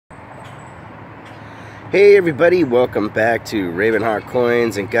Hey everybody, welcome back to Ravenhawk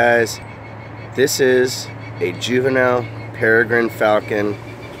Coins. And guys, this is a juvenile Perigrine Falcon.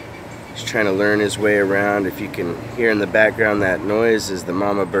 He's trying to learn his way around. If you can hear in the background, that noise is the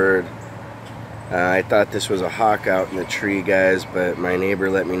mama bird. I thought this was a hawk out in the tree, guys, but my neighbor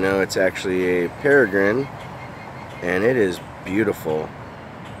let me know it's actually a peregrine, and it is beautiful.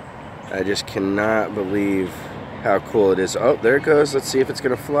 I just cannot believe how cool it is. Oh, there it goes. Let's see if it's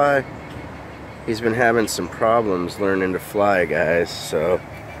gonna fly. He's been having some problems learning to fly, guys, so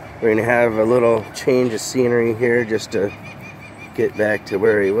we're gonna have a little change of scenery here just to get back to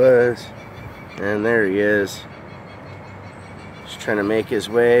where he was. And there he is, just trying to make his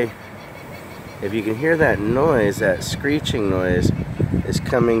way. If you can hear that noise, that screeching noise is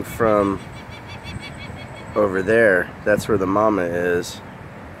coming from over there. That's where the mama is.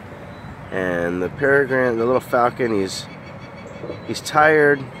 And the peregrine, the little falcon, he's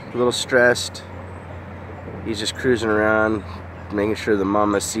tired, a little stressed. He's just cruising around, making sure the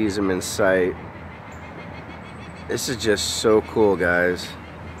mama sees him in sight. This is just so cool, guys.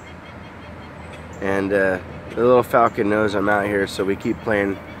 And the little falcon knows I'm out here, so we keep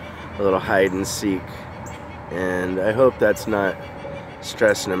playing a little hide and seek. And I hope that's not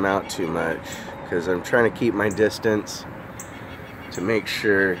stressing him out too much, because I'm trying to keep my distance to make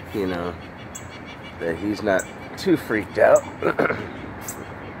sure, you know, that he's not too freaked out.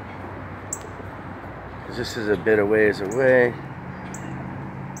 This is a bit of ways away.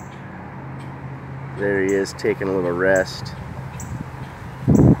 There he is, taking a little rest.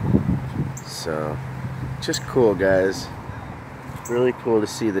 So, just cool, guys. Really cool to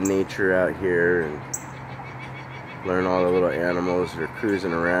see the nature out here and learn all the little animals that are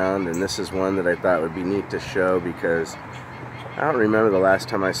cruising around. And this is one that I thought would be neat to show, because I don't remember the last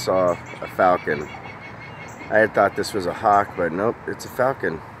time I saw a falcon. I had thought this was a hawk, but nope, it's a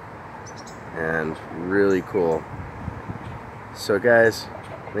falcon. And really cool. So guys,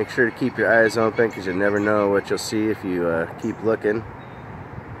 make sure to keep your eyes open, because you never know what you'll see if you keep looking.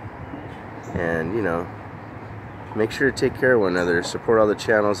 And you know, make sure to take care of one another. Support all the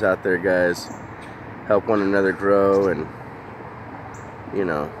channels out there, guys. Help one another grow and, you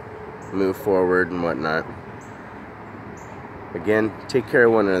know, move forward and whatnot. Again, take care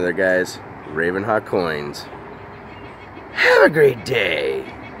of one another, guys. Ravenhawk Coins. Have a great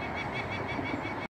day.